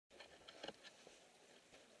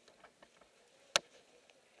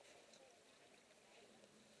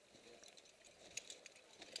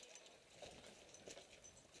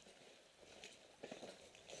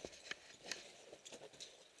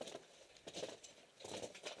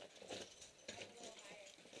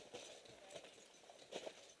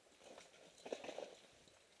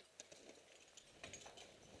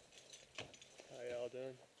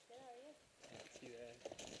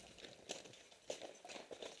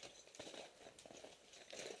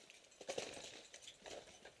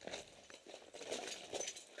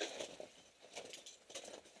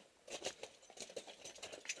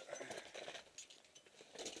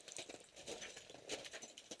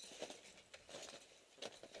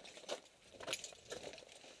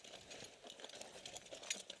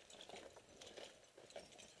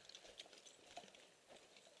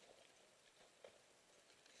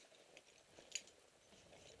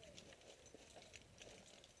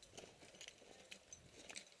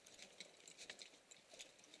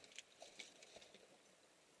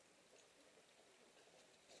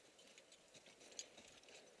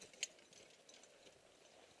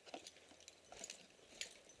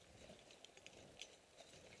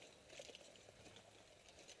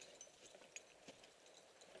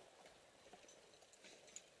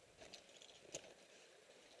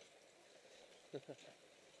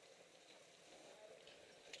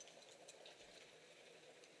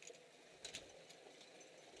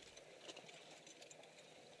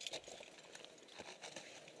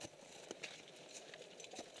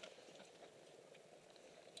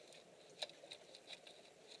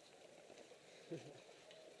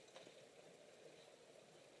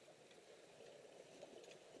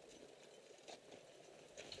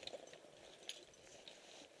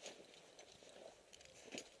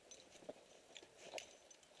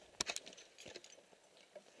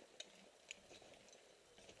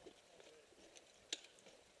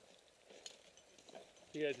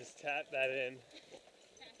You gotta just tap that in.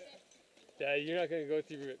 Yeah, you're not gonna go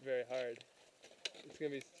through it very hard. It's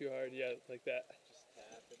gonna be too hard. Yeah, like that. Just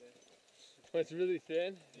tap it in. When it's really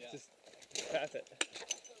thin, Yeah. just tap it.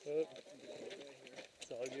 Oh,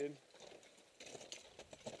 it's all good.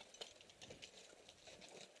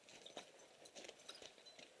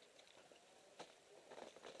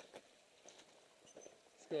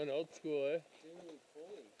 It's going old school, eh? Dude,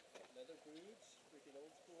 fully. Leather boots, freaking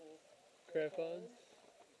old school. Crampons.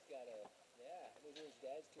 He's got a, yeah, those are his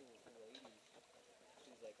dad's tools from the 80s.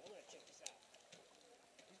 He's like, I'm gonna check this out.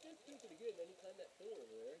 He's doing pretty good, man. He climbed that pillar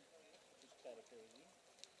over there, which is kind of crazy.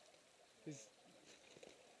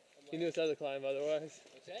 He knows how to climb otherwise.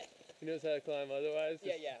 What's that? He knows how to climb otherwise.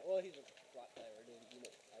 Yeah, yeah. Well, he's a rock climber, doing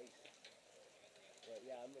ice. But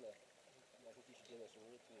yeah, I think you should demo some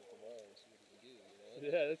real tools tomorrow and see what he can do, you know?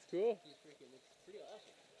 Yeah, that's cool. He's freaking, it's pretty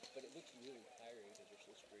awesome. But it looks really tiring because they're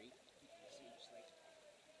so straight. You can see him just like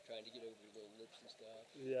trying to get over the little lips and stuff.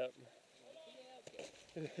 Yep. Like, yeah, okay.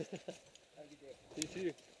 Have a good day. You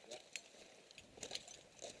too. Yeah.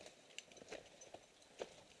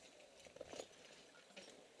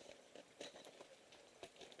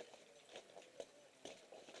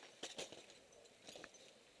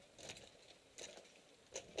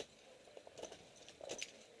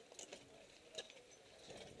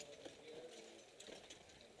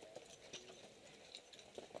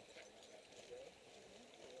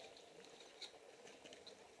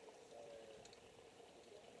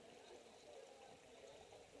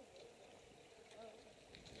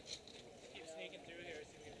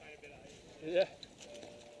 Yeah.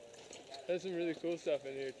 There's some really cool stuff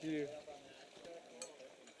in here too.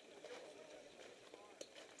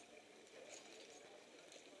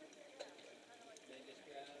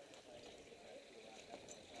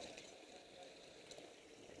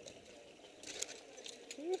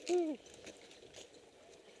 Woohoo!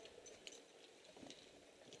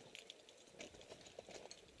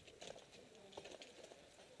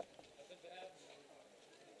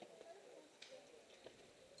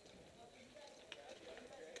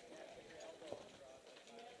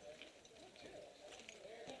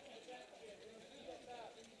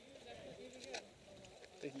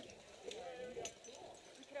 Thank you. You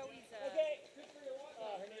could always, Okay,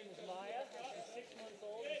 her name is Maya. She's 6 months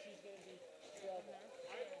old and she's going to be 12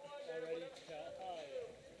 already. Oh,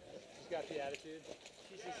 yeah. She's got the attitude.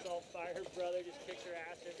 She's a salt fire. Her brother just kicks her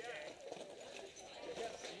ass every day.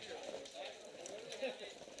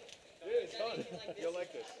 Dude, it's fun. You'll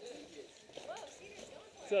like this.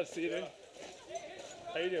 What's up, Cedar?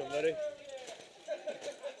 How you doing, buddy?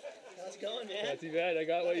 How's it going, man? Not too bad. I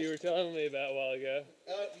got what you were telling me about a while ago.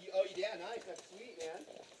 Yeah, nice. That's sweet, man.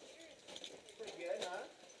 Pretty good, huh?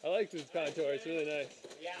 I like this contour. It's really nice.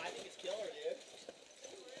 Yeah, I think it's killer, dude. I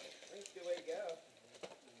think it's a good way to go.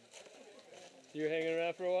 You were hanging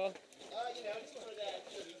around for a while? Just for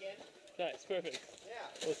the weekend. Nice, perfect.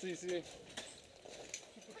 Yeah. We'll see you soon. Do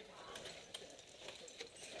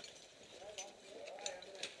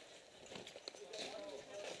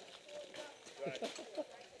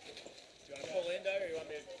you want to pull in, Doug, or you want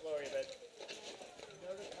me to lower you a bit?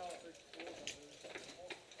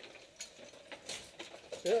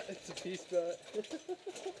 Yeah, it's a pea spot.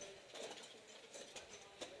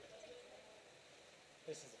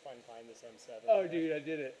 This is a fun find, this M7. Oh, dude, I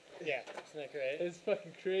did it. Yeah, isn't that great? It's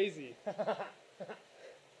fucking crazy.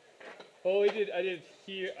 Well, I did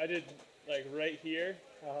here, like right here,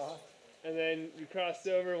 and then you crossed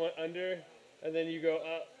over, went under, and then you go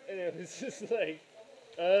up, and it was just like,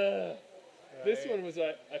 This one was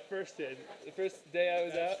what I first did. The first day I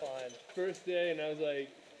was out, fun. first day, and I was like,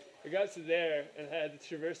 I got to there, and I had to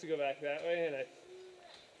traverse to go back that way, and I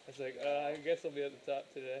was like, I guess I'll be at the top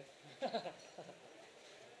today.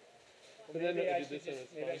 But then maybe I I did should this one, just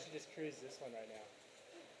it's maybe fun. I should just cruise this one right now.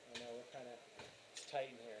 I know we're kind of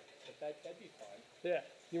tight in here, but that'd be fun. Yeah.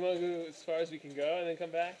 You want to go as far as we can go and then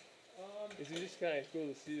come back? It's just kind of cool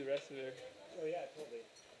to see the rest of it. Oh yeah, totally.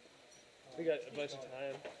 We got a bunch of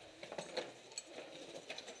time.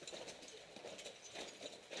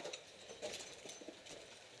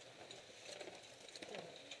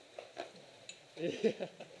 Yeah.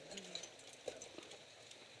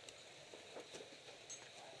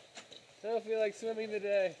 I don't feel like swimming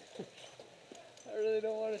today. I really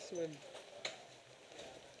don't want to swim.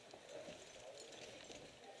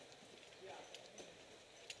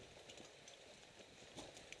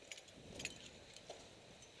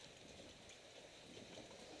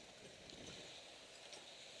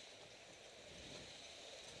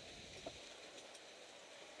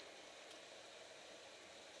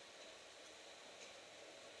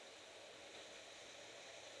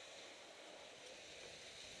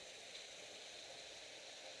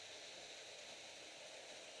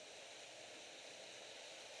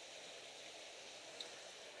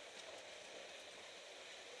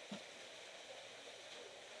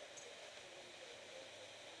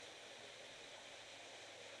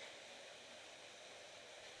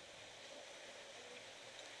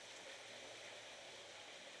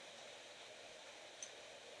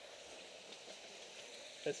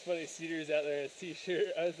 That's funny, Cedar's out there in his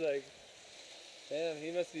t-shirt. I was like, damn,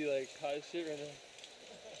 he must be like hot as shit right now.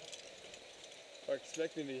 Or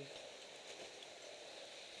expecting me.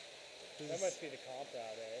 That must be the comp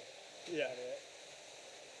route, eh? Yeah.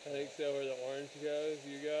 I think so, where the orange goes,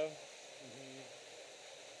 you go. Mm-hmm.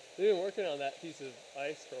 They've been working on that piece of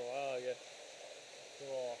ice for a while, I guess.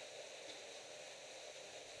 Cool.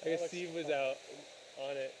 I guess Steve was out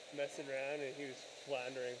on it messing around and he was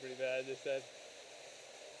floundering pretty bad, they said.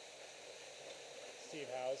 Steve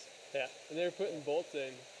House. Yeah, and they were putting bolts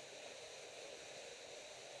in.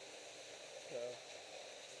 So, I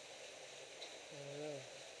don't know.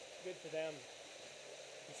 Good for them.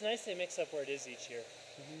 It's nice they mix up where it is each year.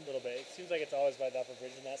 A little bit. It seems like it's always by the upper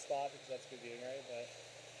bridge in that spot because that's good viewing, right? But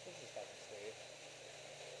this is fucking sweet.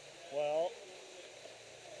 Well,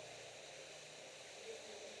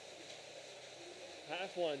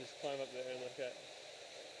 Half one, just climb up there and look at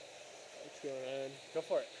what's going on. go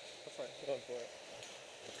for it. Go for it. Going for it.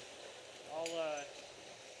 I'll,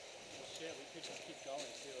 shit, we could just keep going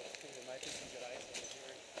too. Because there might be some good ice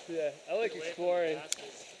over here. Yeah, I like Get away from the exploring.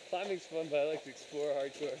 masses. Climbing's fun, but I like to explore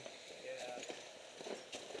hardcore. Yeah.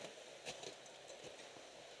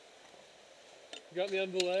 You got me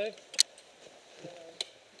on belay?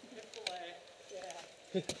 Chick-fil-A.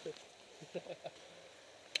 Yeah.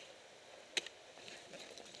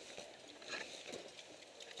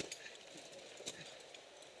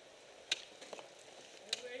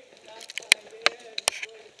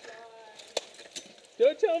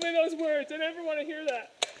 Don't tell me those words. I never want to hear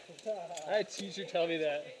that. I had a teacher tell me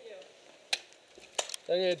that.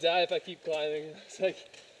 I'm going to die if I keep climbing. It's like,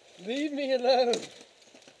 leave me alone.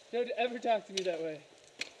 Don't ever talk to me that way.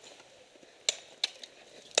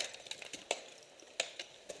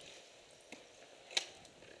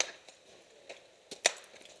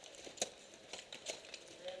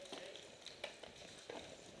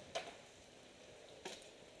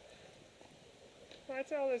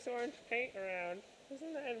 What's all this orange paint around?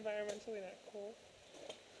 Isn't that environmentally not cool?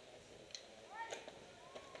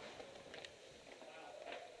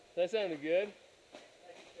 That sounded good.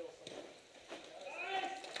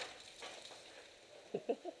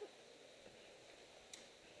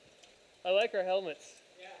 I like our helmets.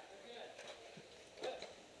 Yeah, we're good.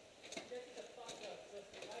 This is a fuck up. So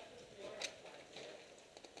it's the life of the orange lines here.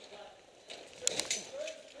 But certain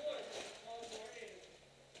floors are all morning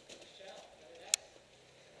shell.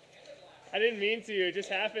 I didn't mean to. It just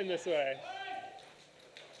happened this way.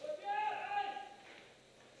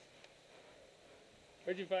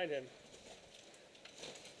 Where'd you find him?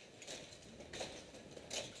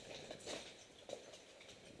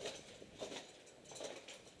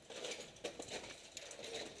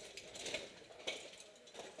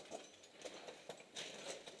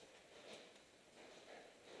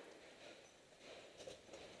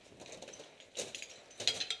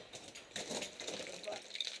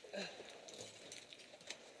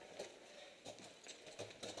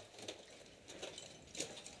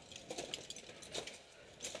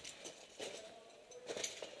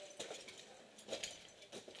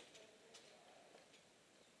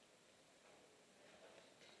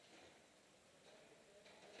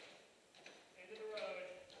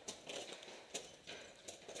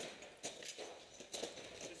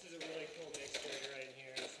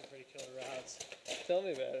 Tell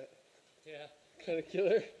me about it. Yeah. Kind of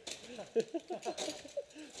killer.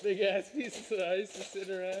 Big ass pieces of ice just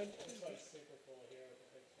sitting around. This one's super cool here with the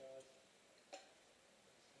big shots.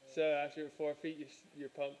 So after 4 feet, you're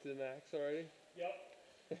pumped to the max already? Yep.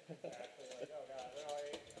 Exactly. Like, oh god, where are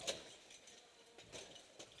you?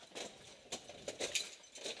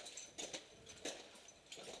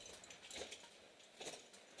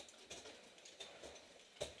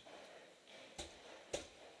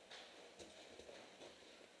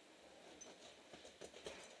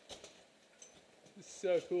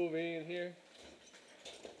 so cool being in here.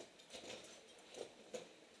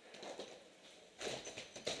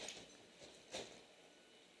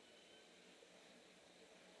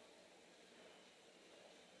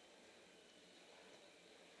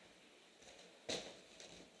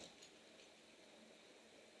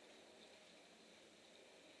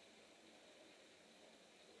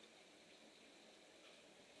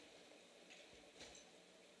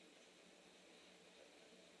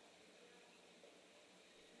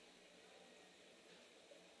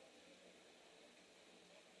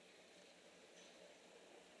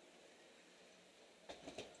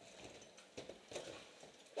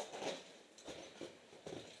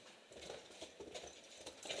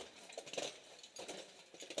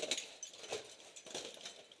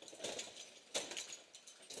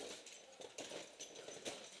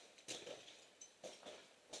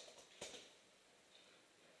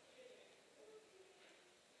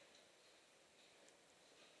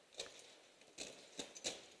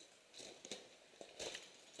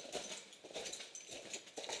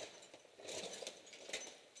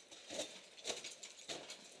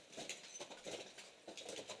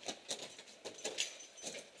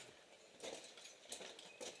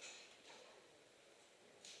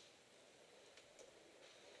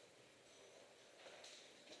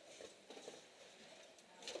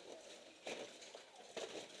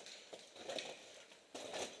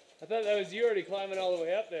 I thought that was you already climbing all the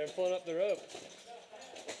way up there and pulling up the rope.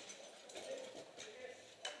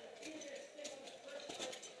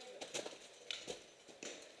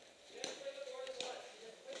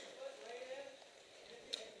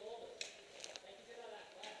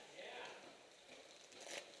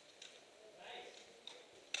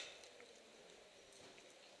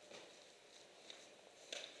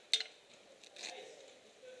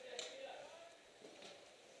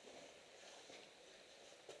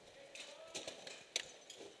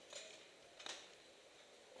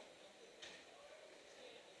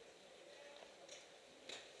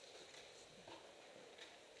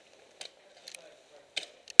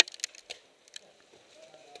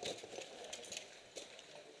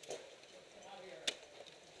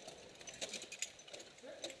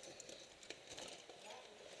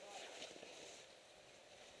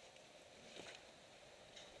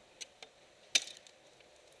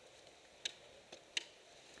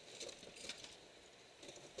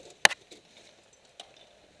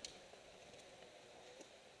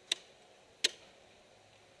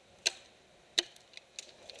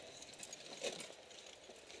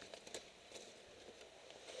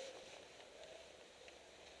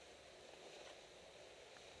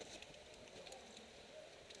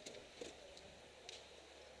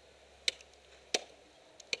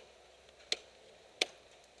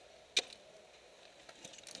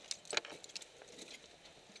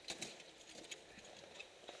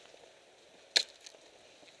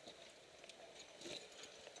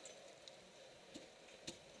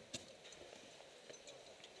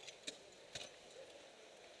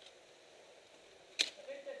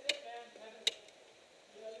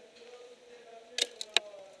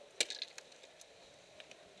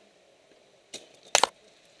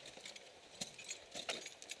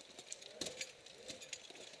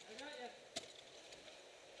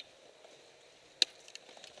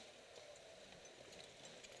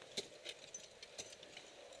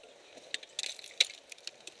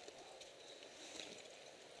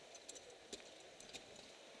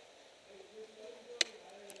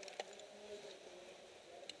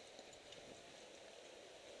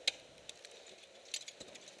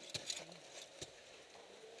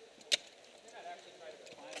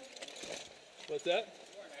 What's that?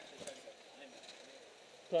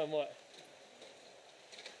 Climb what?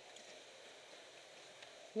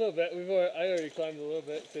 A little bit. I already climbed a little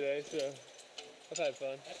bit today, so I've had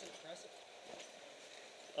fun. That's impressive.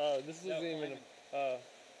 Oh, this wasn't even.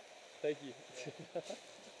 Thank you. Hey,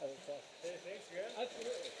 thanks, man.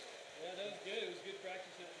 Absolutely. Yeah, that was good. It was good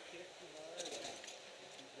practice with the kicks and hard.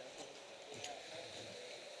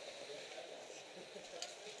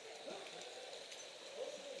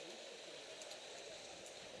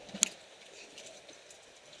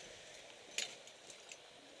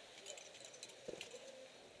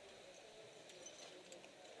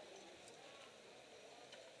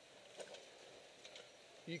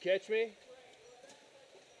 You catch me?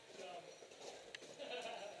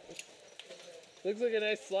 Looks like a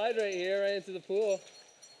nice slide right here, right into the pool.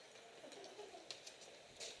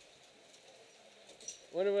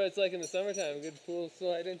 Wonder what it's like in the summertime. A good pool to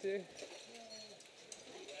slide into?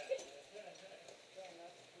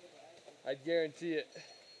 I'd guarantee it.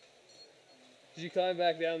 Did you climb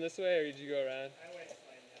back down this way or did you go around? I went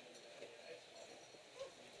sliding down the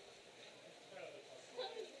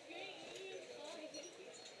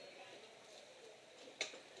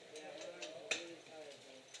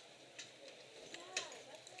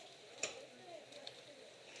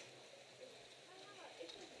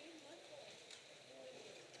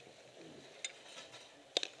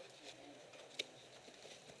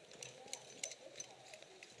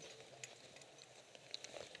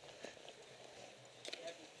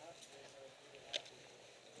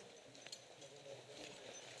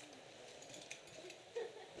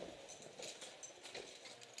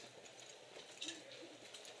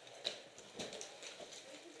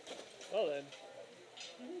Well then.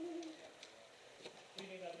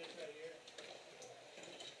 Cleaning up this right here.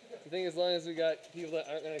 I think as long as we got people that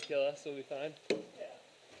aren't gonna kill us, we'll be fine.